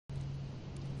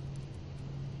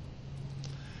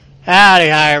Howdy,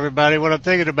 hi everybody. What I'm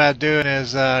thinking about doing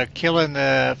is fighting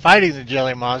the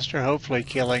jelly monster, hopefully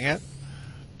killing it.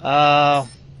 I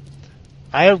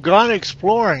have gone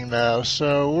exploring though,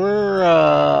 so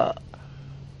we're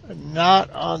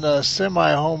not on the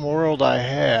semi-home world I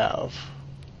have.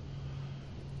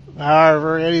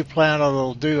 However, any planet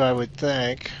will do, I would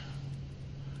think.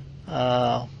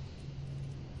 Let's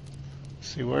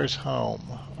see, where's home?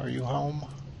 Are you home?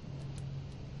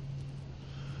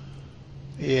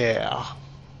 Yeah.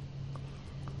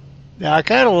 Now I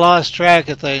kind of lost track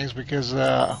of things because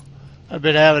I've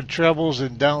been having troubles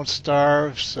in Don't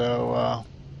Starve, so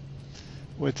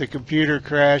with the computer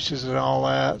crashes and all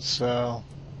that. So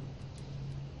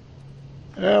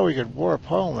yeah, we could warp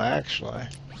home actually.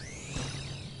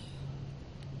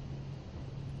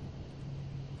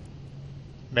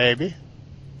 Maybe.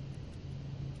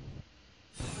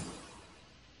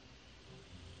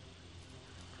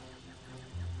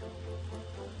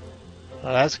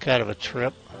 Well, that's kind of a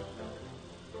trip.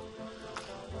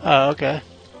 Oh, okay.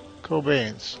 Cool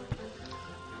beans.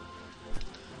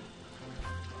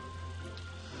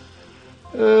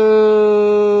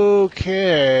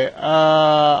 Okay.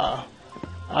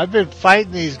 I've been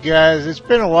fighting these guys. It's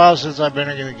been a while since I've been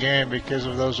in the game because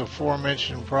of those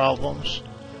aforementioned problems.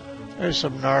 There's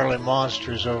some gnarly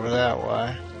monsters over that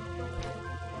way.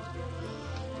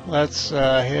 Let's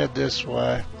head this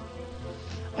way.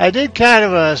 I did kind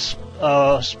of a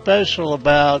special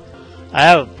about, I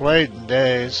haven't played in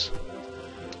days.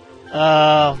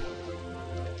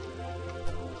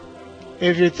 If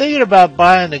you're thinking about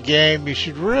buying the game, you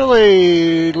should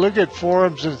really look at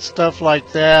forums and stuff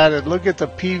like that and look at the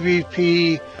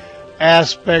PvP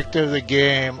aspect of the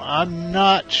game. I'm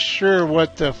not sure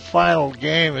what the final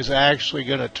game is actually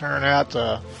going to turn out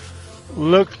to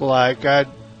look like. I'd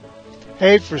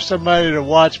hate for somebody to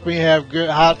watch me have good,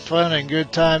 hot fun and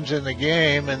good times in the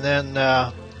game and then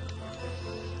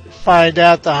find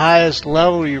out the highest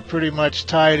level you're pretty much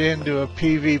tied into a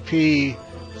PvP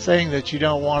thing that you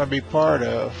don't want to be part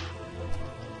of.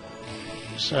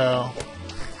 So,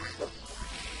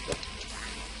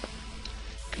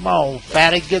 come on,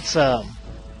 fatty, get some.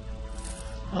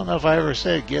 I don't know if I ever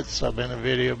said get some in a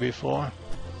video before.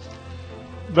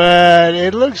 But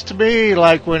it looks to me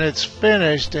like when it's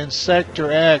finished in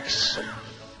Sector X,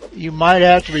 you might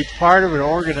have to be part of an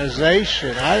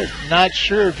organization. I'm not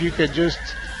sure if you could just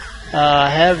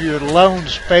have your lone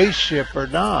spaceship or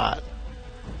not.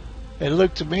 It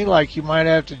looked to me like you might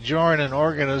have to join an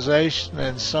organization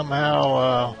and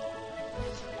somehow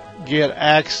get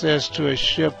access to a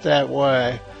ship that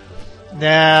way.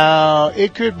 Now,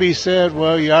 it could be said,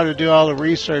 well, you ought to do all the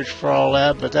research for all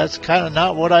that, but that's kind of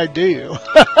not what I do.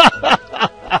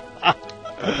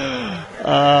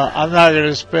 I'm not going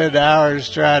to spend hours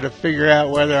trying to figure out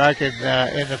whether I can,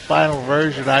 in the final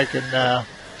version, I can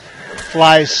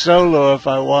fly solo if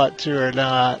I want to or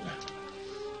not.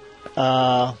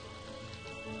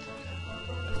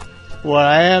 What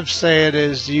I am saying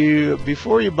is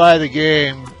before you buy the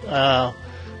game,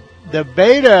 the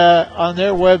beta on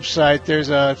their website, there's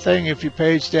a thing if you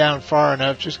page down far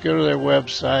enough, just go to their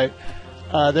website.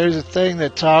 There's a thing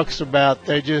that talks about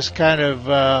they just kind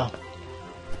of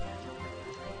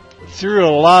threw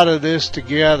a lot of this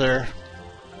together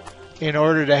in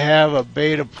order to have a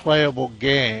beta playable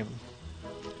game.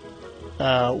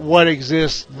 What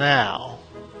exists now.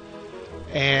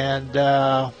 And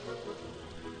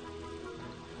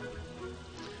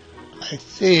I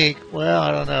think, well, I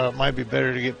don't know, it might be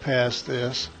better to get past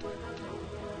this.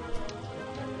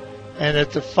 And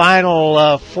that the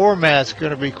final format's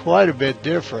going to be quite a bit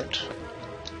different.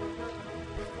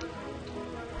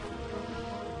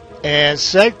 And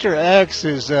Sector X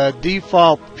is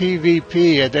default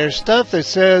PvP. And there's stuff that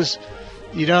says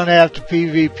you don't have to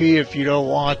PvP if you don't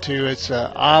want to. It's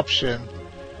an option.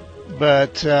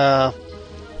 But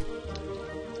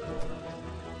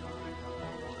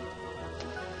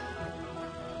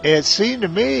it seemed to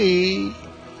me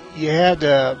you had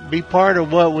to be part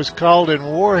of what was called in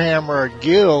Warhammer a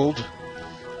guild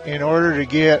in order to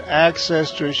get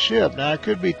access to a ship. Now, I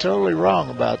could be totally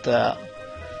wrong about that.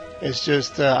 It's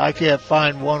just I can't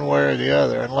find one way or the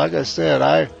other. And like I said,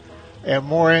 I am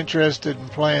more interested in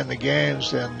playing the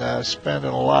games than spending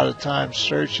a lot of time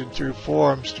searching through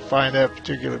forums to find that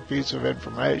particular piece of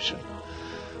information.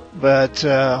 But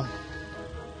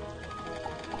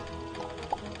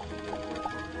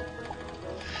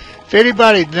if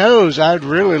anybody knows, I'd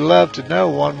really love to know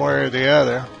one way or the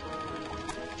other.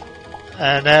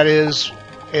 And that is,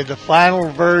 in the final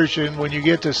version, when you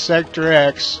get to Sector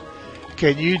X,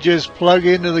 can you just plug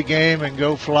into the game and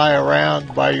go fly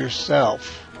around by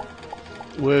yourself?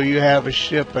 will you have a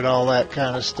ship and all that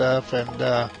kind of stuff, and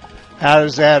how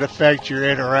does that affect your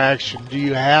interaction? Do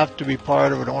you have to be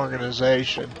part of an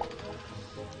organization?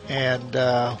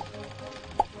 And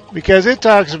because it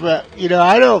talks about,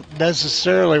 I don't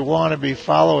necessarily want to be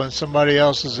following somebody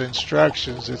else's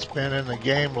instructions that's been in the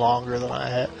game longer than I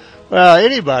have. Well,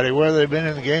 anybody, whether they've been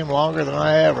in the game longer than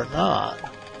I have or not.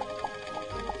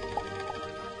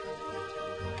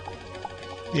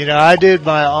 I did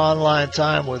my online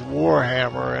time with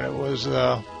Warhammer, and it was,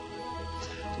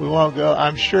 we won't go,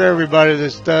 I'm sure everybody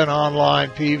that's done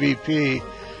online PvP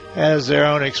has their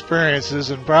own experiences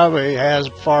and probably has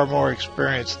far more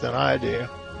experience than I do.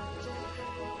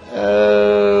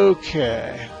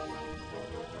 Okay.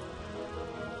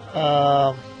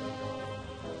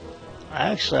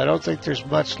 Actually, I don't think there's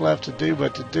much left to do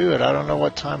but to do it. I don't know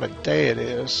what time of day it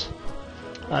is.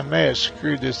 I may have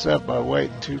screwed this up by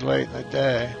waiting too late in the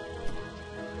day.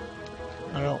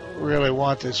 I don't really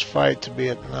want this fight to be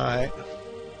at night.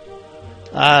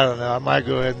 I don't know. I might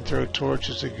go ahead and throw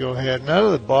torches and go ahead. None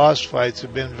of the boss fights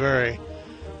have been very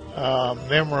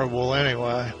memorable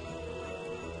anyway.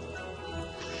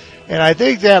 And I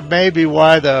think that may be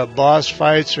why the boss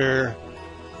fights are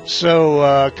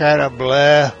so kind of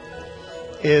bleh,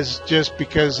 is just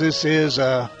because this is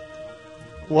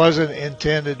wasn't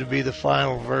intended to be the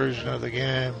final version of the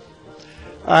game.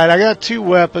 Alright, I got 2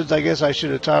 weapons. I guess I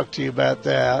should have talked to you about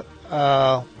that.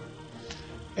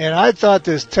 And I thought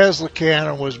this Tesla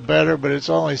cannon was better, but it's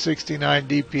only 69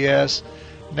 DPS.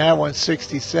 And that one's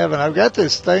 67. I've got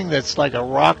this thing that's like a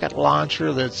rocket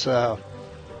launcher that's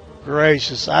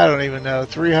gracious, I don't even know,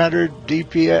 300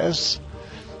 DPS.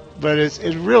 But it's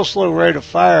real slow rate of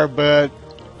fire, but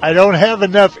I don't have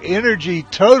enough energy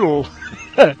total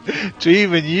to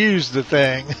even use the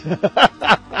thing.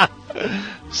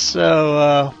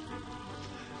 So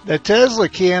the Tesla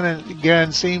cannon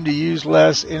gun seemed to use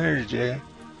less energy,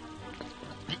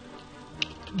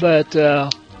 but it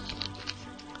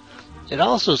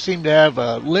also seemed to have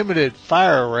a limited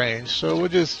fire range. So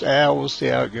we'll see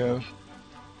how it goes.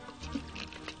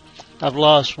 I've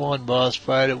lost one boss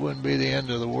fight. It wouldn't be the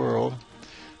end of the world.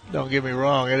 Don't get me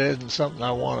wrong, it isn't something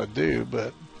I want to do,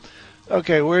 but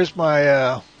okay, where's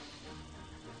my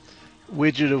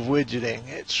widget of widgeting?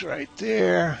 It's right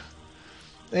there.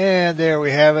 And there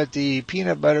we have it, the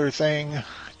peanut butter thing.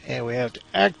 And we have to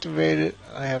activate it.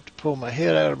 I have to pull my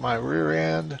head out of my rear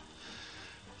end.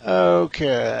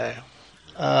 Okay.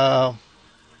 Crud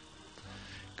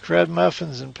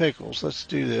muffins and pickles. Let's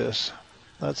do this.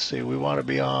 Let's see, we want to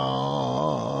be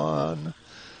on. Let's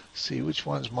see, which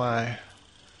one's my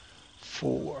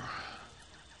 4?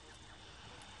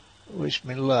 Wish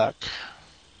me luck.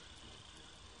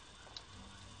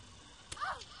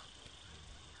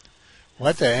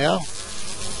 What the hell?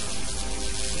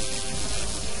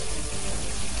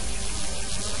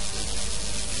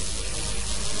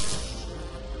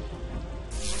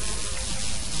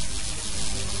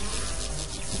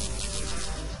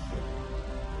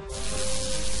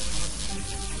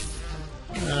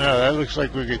 No, that looks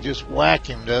like we could just whack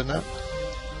him, doesn't it?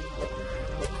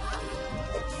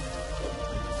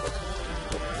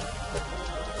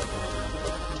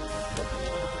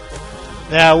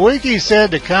 Now, Wiki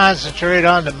said to concentrate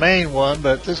on the main one,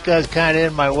 but this guy's kind of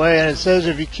in my way, and it says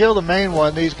if you kill the main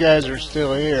one, these guys are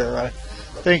still here. I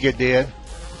think it did.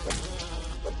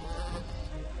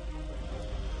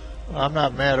 Well, I'm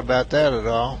not mad about that at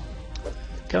all.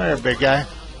 Come here, big guy.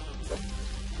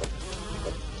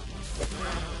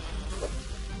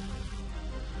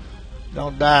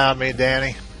 Don't die on me,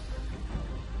 Danny.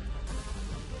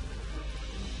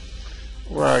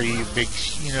 Where are you, big...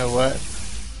 You know what?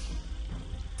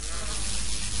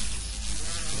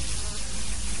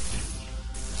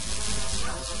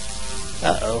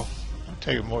 Uh-oh. I'm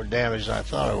taking more damage than I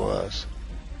thought I was.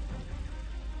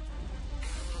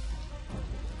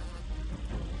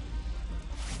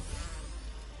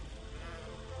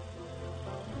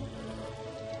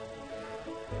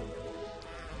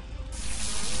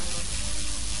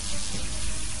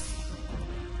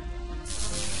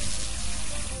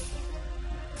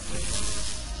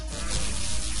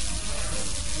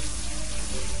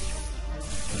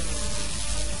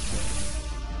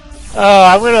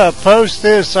 I'm going to post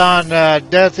this on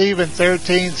Death Even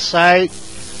 13's site.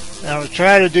 And I'll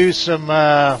try to do some,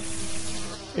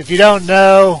 if you don't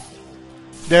know,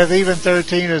 Death Even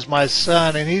 13 is my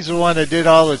son, and he's the one that did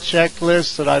all the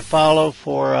checklists that I follow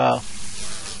for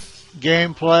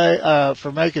gameplay,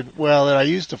 for making, well, that I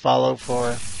used to follow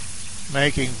for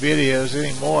making videos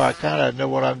anymore. I kind of know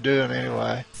what I'm doing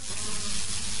anyway.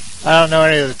 I don't know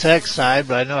any of the tech side,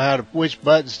 but I know how to, which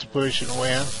buttons to push and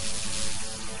when.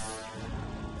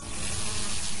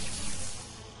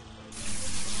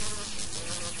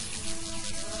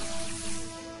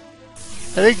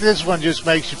 I think this one just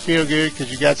makes you feel good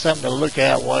because you got something to look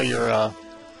at while you're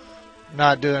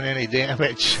not doing any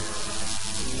damage.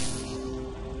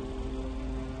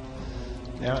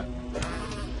 Yeah.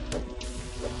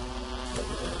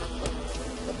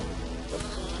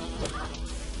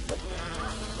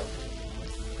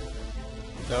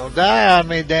 Don't die on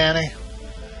me, Danny.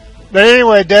 But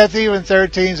anyway, Death Even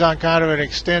 13's on kind of an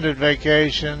extended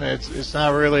vacation. It's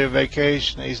not really a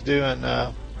vacation. He's doing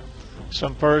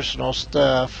some personal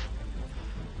stuff.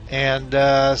 And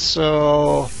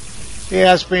so he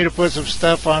asked me to put some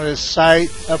stuff on his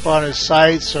site, up on his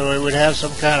site, so it would have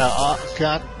some kind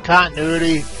of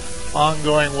continuity,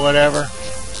 ongoing whatever.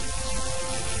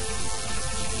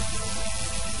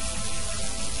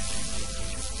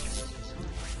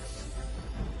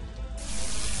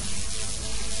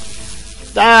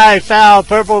 Die, foul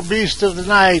purple beast of the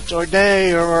night, or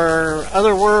day, or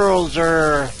other worlds,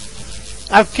 or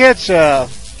I've catch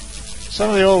some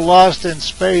of the old Lost in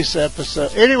Space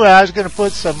episodes. Anyway, I was going to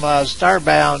put some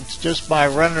Starbound just by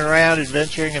running around,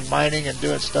 adventuring and mining and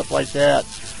doing stuff like that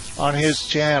on his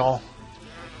channel.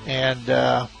 And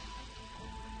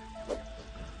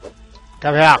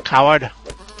come here, coward.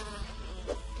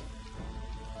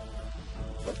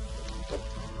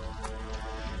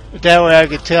 But that way I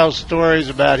could tell stories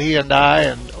about he and I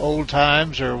and old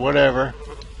times or whatever.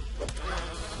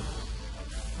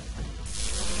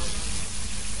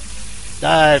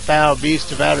 Die, foul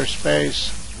beast of outer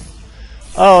space.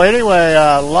 Oh, anyway,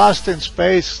 Lost in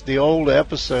Space, the old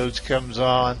episodes comes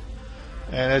on.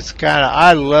 And it's kind of,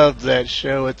 I loved that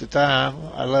show at the time.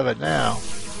 I love it now.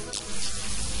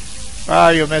 Where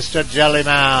are you, Mr.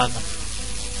 Jellyman?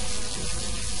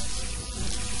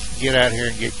 Get out here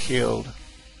and get killed.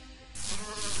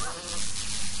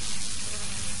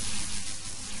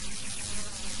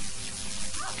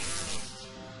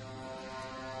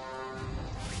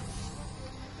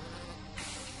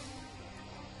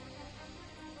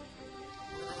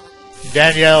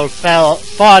 Danielle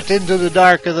fought into the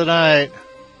dark of the night,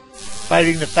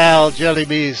 fighting the foul jelly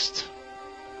beast.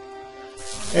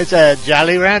 It's a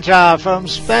Jolly Rancher from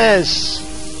space.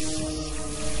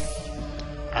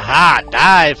 Aha!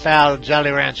 Die, foul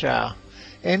Jolly Rancher.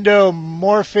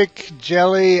 Endomorphic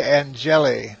jelly and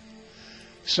jelly.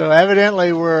 So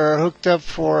evidently we're hooked up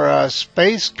for a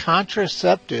space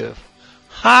contraceptive.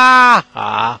 Ha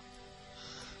ha!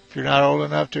 If you're not old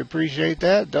enough to appreciate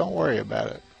that, don't worry about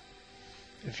it.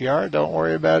 If you are, don't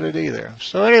worry about it either.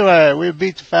 So anyway, we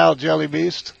beat the foul jelly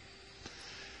beast.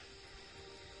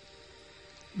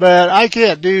 But I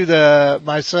can't do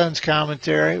my son's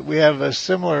commentary. We have a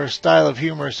similar style of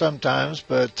humor sometimes,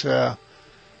 but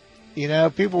you know,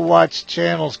 people watch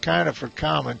channels kind of for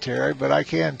commentary, but I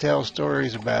can tell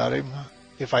stories about him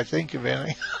if I think of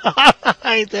any.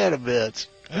 Ain't that a bitch?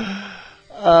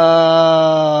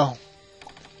 Now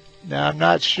I'm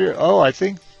not sure. Oh,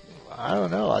 I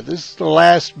don't know. This is the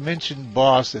last mentioned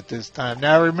boss at this time.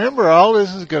 Now remember, all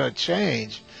this is going to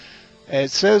change.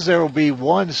 It says there will be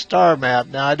one star map.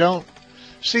 Now I don't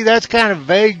see, that's kind of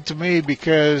vague to me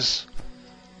because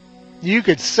you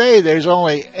could say there's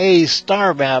only a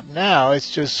star map now.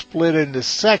 It's just split into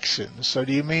sections. So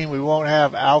do you mean we won't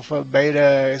have alpha,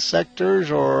 beta sectors,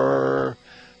 or,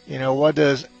 you know, what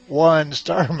does one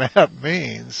star map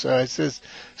mean? So it's just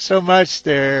so much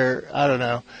there. I don't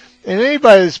know. And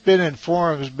anybody that's been in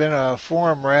forums, been a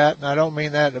forum rat, and I don't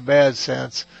mean that in a bad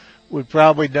sense, would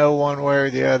probably know one way or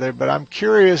the other. But I'm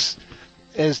curious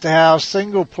as to how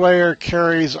single player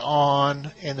carries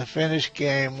on in the finished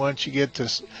game once you get to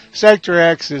Sector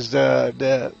X. Is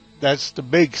that's the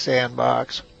big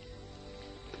sandbox.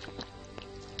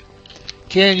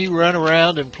 Can you run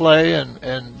around and play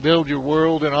and build your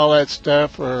world and all that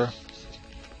stuff, or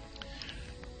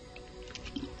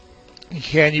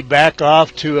can you back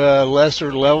off to a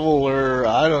lesser level, or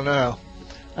I don't know.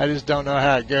 I just don't know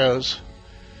how it goes.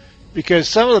 Because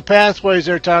some of the pathways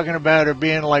they're talking about are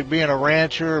being like being a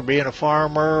rancher or being a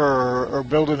farmer or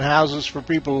building houses for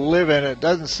people to live in. It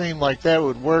doesn't seem like that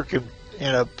would work in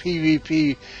a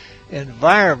PvP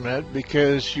environment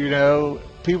because, you know,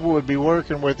 people would be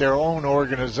working with their own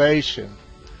organization.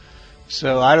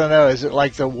 So I don't know. Is it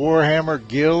like the Warhammer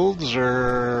guilds,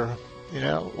 or, you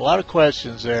know, a lot of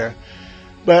questions there.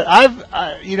 But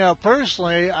you know,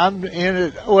 personally, I'm in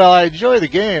it. Well, I enjoy the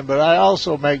game, but I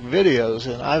also make videos,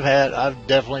 and I've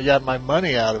definitely got my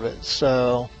money out of it.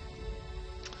 So,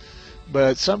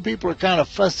 but some people are kind of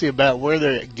fussy about where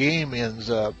their game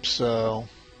ends up. So,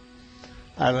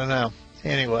 I don't know.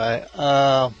 Anyway,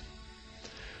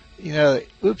 you know,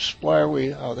 oops, why are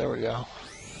we? Oh, there we go.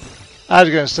 I was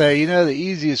going to say, you know, the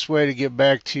easiest way to get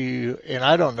back to, and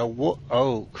I don't know what,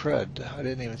 oh, crud, I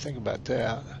didn't even think about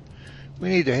that. We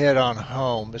need to head on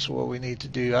home. That's what we need to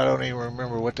do. I don't even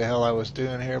remember what the hell I was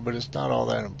doing here, but it's not all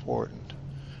that important.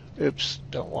 Oops,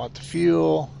 don't want the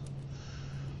fuel.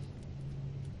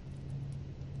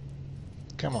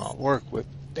 Come on, work with,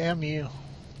 damn you.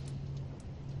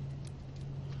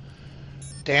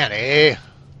 Danny.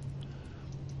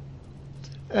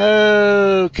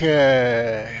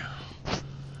 Okay.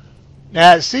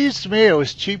 Now, it seems to me it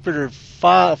was cheaper to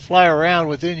fly around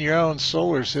within your own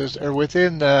solar system, or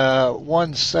within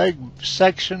one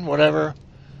section, whatever,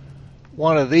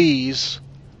 one of these,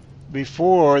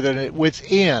 before than it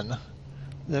within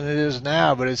than it is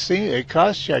now. But it seems it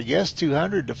costs you, I guess,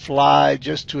 200 to fly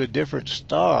just to a different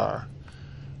star.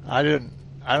 I don't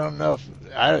know if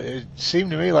it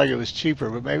seemed to me like it was cheaper,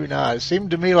 but maybe not. It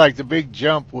seemed to me like the big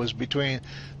jump was between,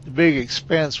 the big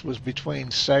expense was between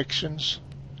sections.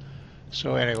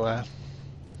 So anyway,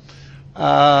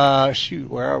 shoot,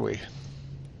 where are we?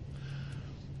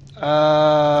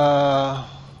 I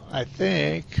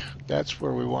think that's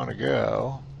where we want to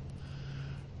go,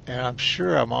 and I'm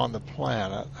sure I'm on the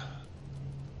planet.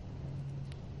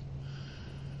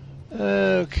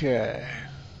 Okay.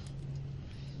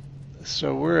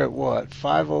 So we're at what,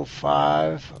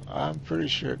 505? I'm pretty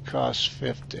sure it costs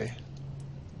 50.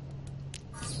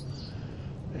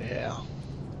 Yeah.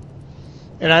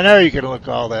 And I know you can look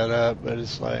all that up, but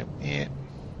it's like, yeah.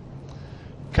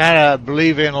 Kind of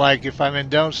believe in, like, if I'm in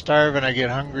Don't Starve and I get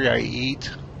hungry, I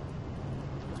eat.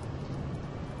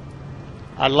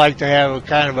 I'd like to have a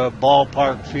kind of a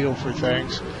ballpark feel for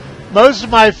things. Most of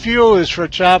my fuel is for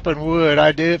chopping wood.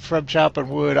 I did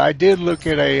look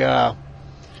at a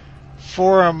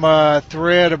forum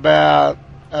thread about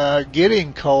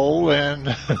getting coal, and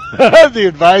the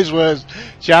advice was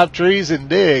chop trees and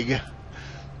dig.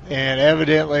 And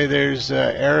evidently there's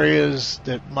areas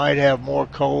that might have more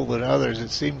coal than others. It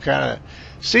seemed to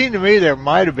me there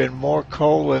might have been more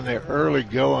coal in the early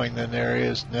going than there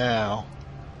is now.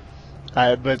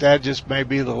 But that just may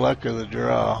be the luck of the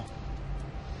draw.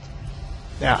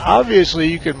 Now, obviously,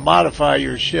 you can modify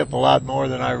your ship a lot more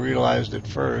than I realized at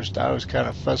first. I was kind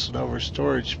of fussing over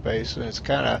storage space, and it's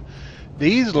kind of,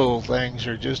 these little things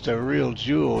are just a real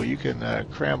jewel. You can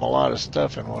cram a lot of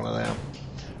stuff in one of them.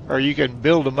 Or you can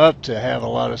build them up to have a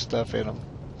lot of stuff in them.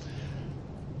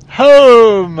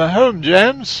 Home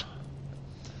gems.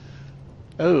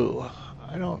 Oh,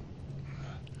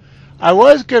 I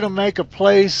was going to make a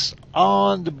place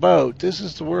on the boat. This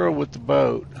is the world with the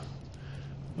boat.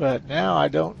 But now I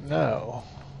don't know.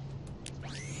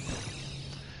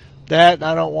 That,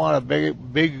 I don't want a big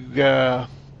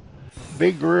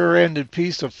rear-ended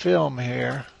piece of film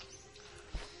here.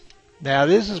 Now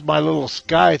this is my little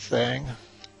sky thing.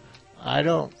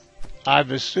 I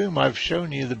assume I've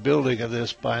shown you the building of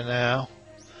this by now.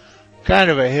 Kind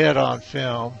of a hit on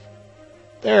film.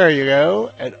 There you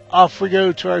go. And off we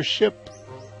go to our ship.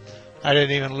 I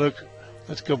didn't even look.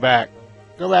 Let's go back.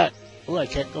 Go back. Oh, I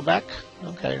can't go back?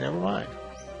 Okay, never mind.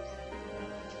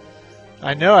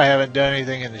 I know I haven't done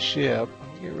anything in the ship.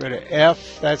 Get rid of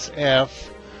F. That's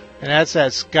F. And that's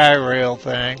that sky rail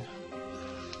thing.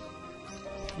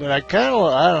 But I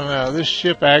don't know, this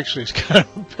ship actually is kind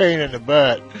of a pain in the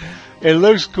butt. It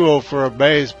looks cool for a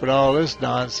base, but all this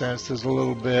nonsense is a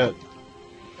little bit...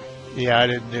 Yeah, I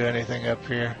didn't do anything up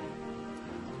here.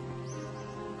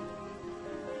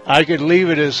 I could leave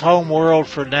it as home world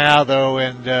for now, though,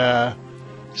 and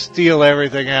steal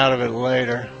everything out of it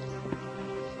later.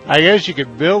 I guess you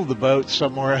could build the boat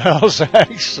somewhere else,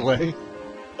 actually.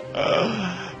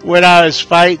 When I was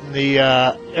fighting, the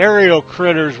aerial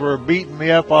critters were beating me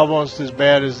up almost as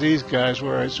bad as these guys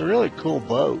were. It's a really cool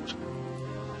boat.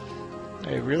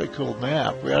 A really cool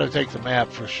map. We ought to take the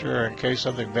map for sure in case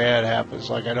something bad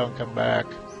happens, like I don't come back.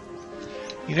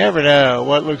 You never know.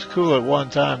 What looks cool at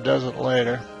one time doesn't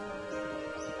later.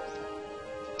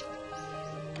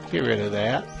 Get rid of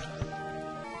that.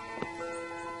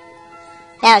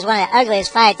 That was one of the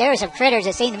ugliest fights. There were some critters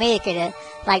that seemed to me that could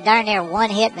like darn near one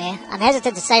hit me. I'm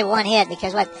hesitant to say one hit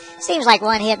because what seems like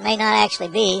one hit may not actually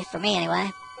be, for me anyway.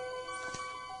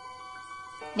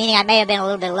 Meaning I may have been a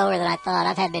little bit lower than I thought.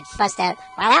 I've had been fussed at.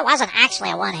 Well, that wasn't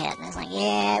actually a one hit. And it's like,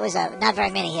 yeah, it was a not very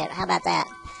many hit. How about that?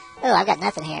 Oh, I've got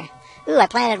nothing here. Ooh, I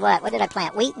planted what? What did I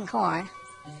plant? Wheat and corn.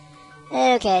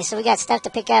 Okay, so we got stuff to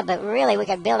pick up, but really we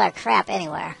can build our crap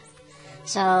anywhere.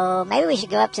 So maybe we should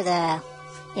go up to the...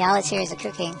 Yeah, all it's here is the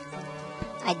cooking.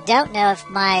 I don't know if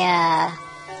my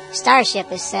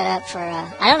starship is set up for...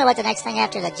 I don't know what the next thing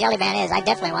after the jelly man is. I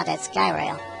definitely want that sky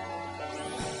rail.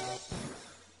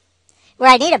 Where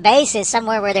I need a base is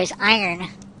somewhere where there's iron.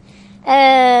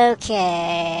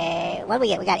 Okay. What do we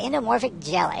get? We got endomorphic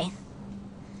jelly.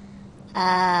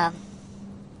 Gosh,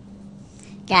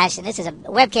 and this is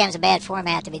webcam's a bad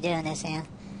format to be doing this in.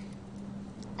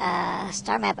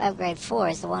 Star Map Upgrade 4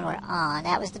 is the one we're on.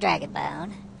 That was the Dragon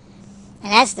Bone.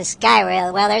 And that's the Sky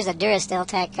Rail. Well, there's a Durasteel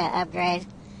Tech upgrade.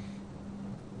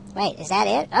 Wait, is that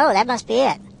it? Oh, that must be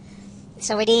it.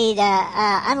 So we need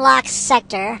unlock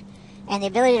sector and the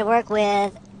ability to work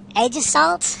with Age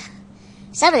Assault.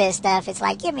 Some of this stuff, it's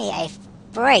like, give me a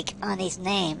break on these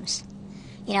names.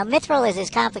 You know, Mithril is as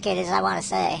complicated as I want to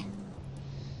say.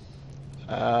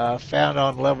 Found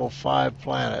on level 5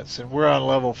 planets, and we're on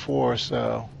level 4,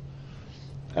 so...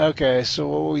 Okay, so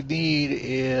what we need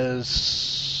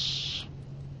is...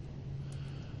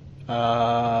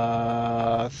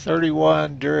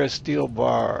 31 Durasteel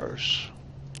bars.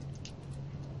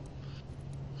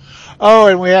 Oh,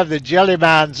 and we have the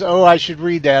Jellymans. Oh, I should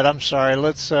read that. I'm sorry.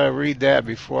 Let's read that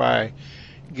before I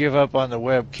give up on the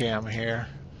webcam here.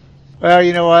 Well,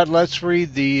 you know what? Let's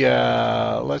read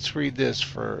this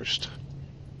first.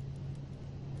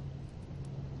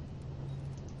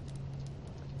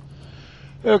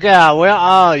 Okay, where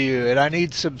are you? And I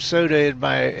need some soda in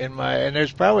my and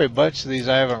there's probably a bunch of these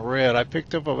I haven't read. I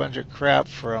picked up a bunch of crap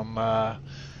from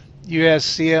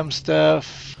USCM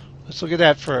stuff. Let's look at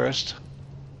that first.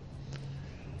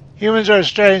 Humans are a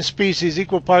strange species,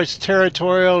 equal parts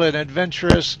territorial and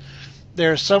adventurous.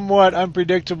 They're somewhat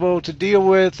unpredictable to deal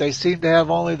with. They seem to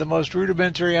have only the most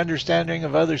rudimentary understanding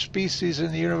of other species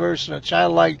in the universe and a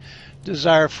childlike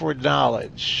desire for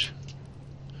knowledge.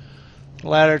 The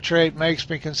latter trait makes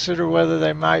me consider whether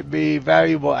they might be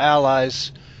valuable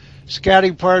allies.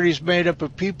 Scouting parties made up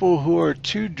of people who are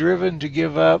too driven to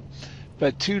give up,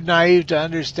 but too naive to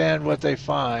understand what they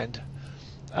find.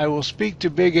 I will speak to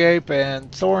Big Ape and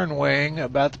Thornwing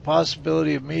about the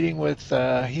possibility of meeting with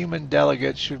human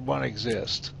delegates should one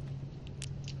exist.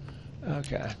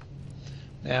 Okay.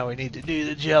 Now we need to do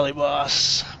the Jelly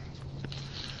Boss.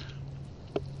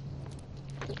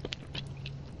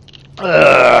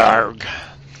 Urgh.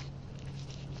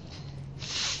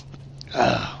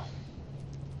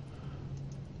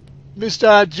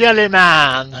 Mr.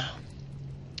 Jellyman.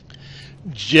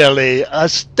 Jelly, a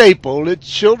staple at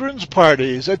children's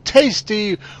parties, a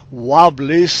tasty,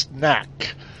 wobbly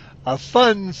snack, a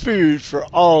fun food for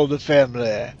all the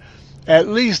family. At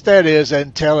least that is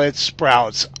until it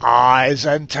sprouts eyes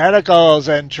and tentacles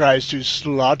and tries to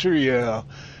slaughter you.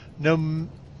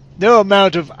 No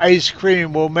amount of ice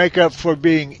cream will make up for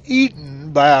being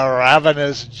eaten by a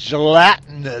ravenous,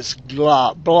 gelatinous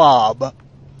blob.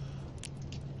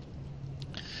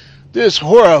 This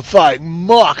horrifying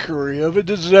mockery of a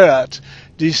dessert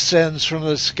descends from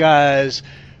the skies,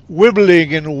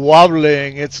 wibbling and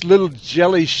wobbling its little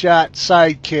jelly-shot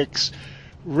sidekicks,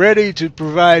 ready to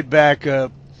provide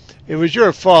backup. It was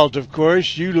your fault, of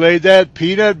course. You laid that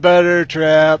peanut butter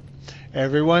trap.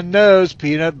 Everyone knows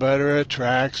peanut butter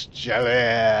attracts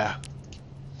jelly.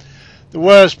 The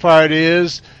worst part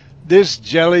is, this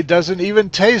jelly doesn't even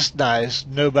taste nice.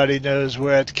 Nobody knows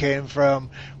where it came from,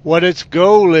 what its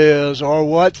goal is, or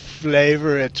what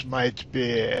flavor it might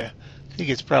be. I think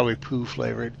it's probably poo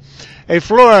flavored. A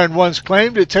Florin once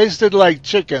claimed it tasted like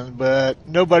chicken, but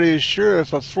nobody is sure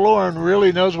if a Florin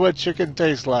really knows what chicken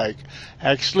tastes like.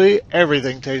 Actually,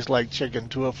 everything tastes like chicken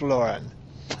to a Florin.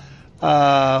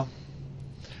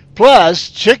 Plus,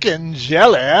 chicken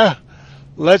jelly.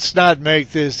 Let's not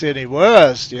make this any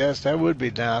worse. Yes, that would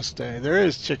be nasty. There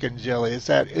is chicken jelly. It's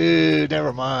that,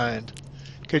 never mind.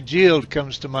 Congealed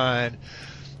comes to mind.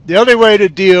 The only way to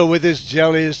deal with this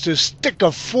jelly is to stick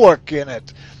a fork in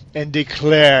it and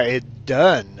declare it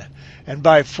done. And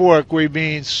by fork we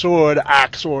mean sword,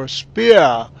 axe, or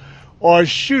spear. Or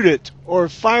shoot it, or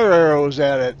fire arrows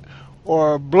at it,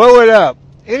 or blow it up.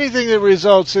 Anything that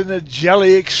results in the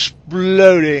jelly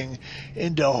exploding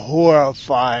into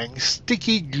horrifying,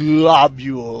 sticky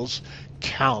globules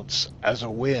counts as a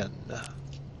win.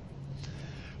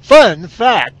 Fun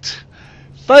fact.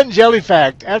 Fun jelly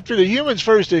fact. After the humans'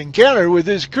 first encounter with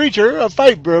this creature, a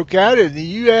fight broke out in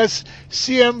the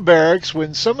USCM barracks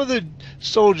when some of the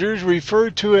soldiers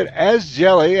referred to it as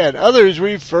jelly and others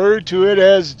referred to it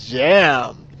as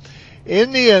jam.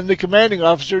 In the end, the commanding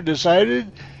officer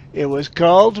decided it was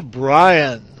called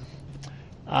Brian.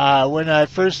 When I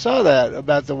first saw that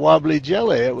about the wobbly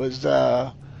jelly, it was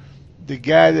the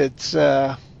guy that's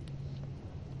that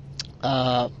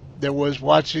was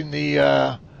watching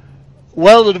the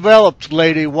well-developed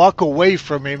lady walk away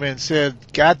from him and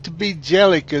said, "Got to be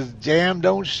jelly 'cause jam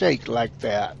don't shake like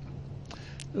that."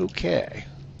 Okay.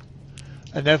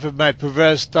 Enough of my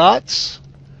perverse thoughts.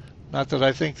 Not that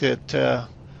I think that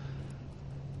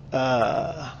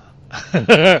Uh,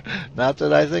 not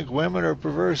that I think women are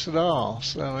perverse at all.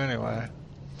 So anyway,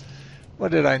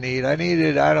 what did I need?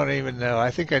 I don't even know.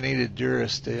 I think I needed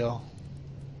Durasteel.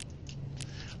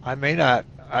 I may not.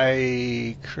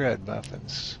 Crud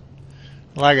muffins.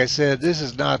 Like I said, this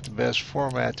is not the best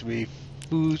format to be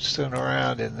foosting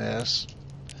around in this.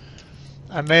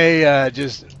 I may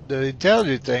the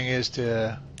intelligent thing is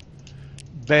to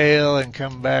bail and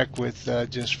come back with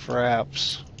just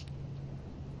fraps.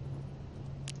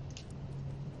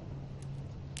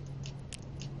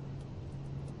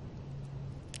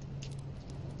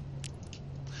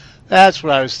 That's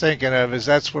what I was thinking of, is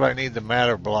that's what I need the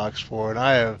matter blocks for, and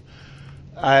I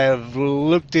have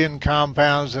looked in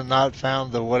compounds and not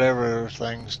found the whatever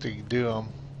things to do them.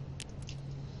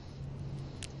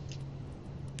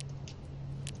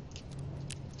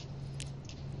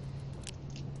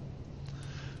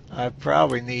 I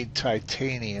probably need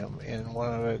titanium in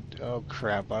one of it. Oh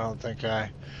crap! I don't think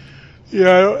I.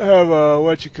 Yeah, I don't have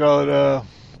what you call it.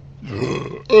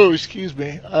 Oh, excuse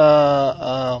me.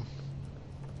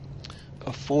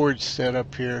 A forge set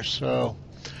up here, so.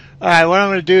 Alright, what I'm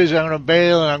going to do is I'm going to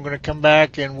bail and I'm going to come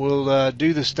back and we'll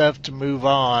do the stuff to move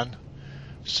on.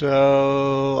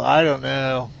 So, I don't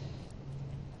know.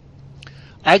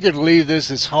 I could leave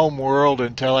this as home world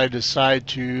until I decide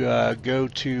to go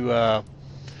to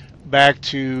back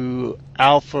to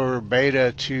alpha or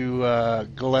beta to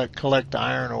collect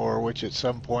iron ore, which at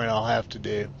some point I'll have to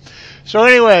do. So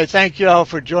anyway, thank you all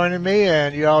for joining me,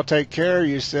 and you all take care of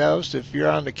yourselves. If you're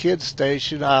on the kids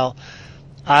station,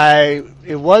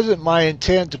 it wasn't my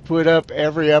intent to put up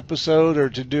every episode or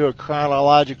to do a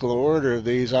chronological order of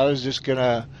these. I was just going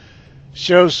to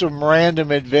show some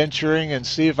random adventuring and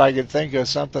see if I could think of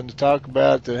something to talk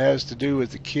about that has to do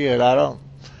with the kid. I don't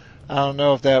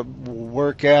know if that will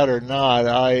work out or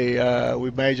not.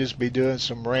 We may just be doing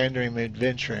some random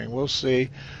adventuring. We'll see.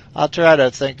 I'll try to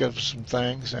think of some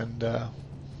things, and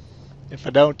if I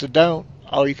don't.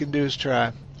 All you can do is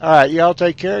try. All right, y'all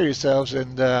take care of yourselves,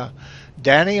 and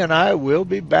Danny and I will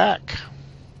be back.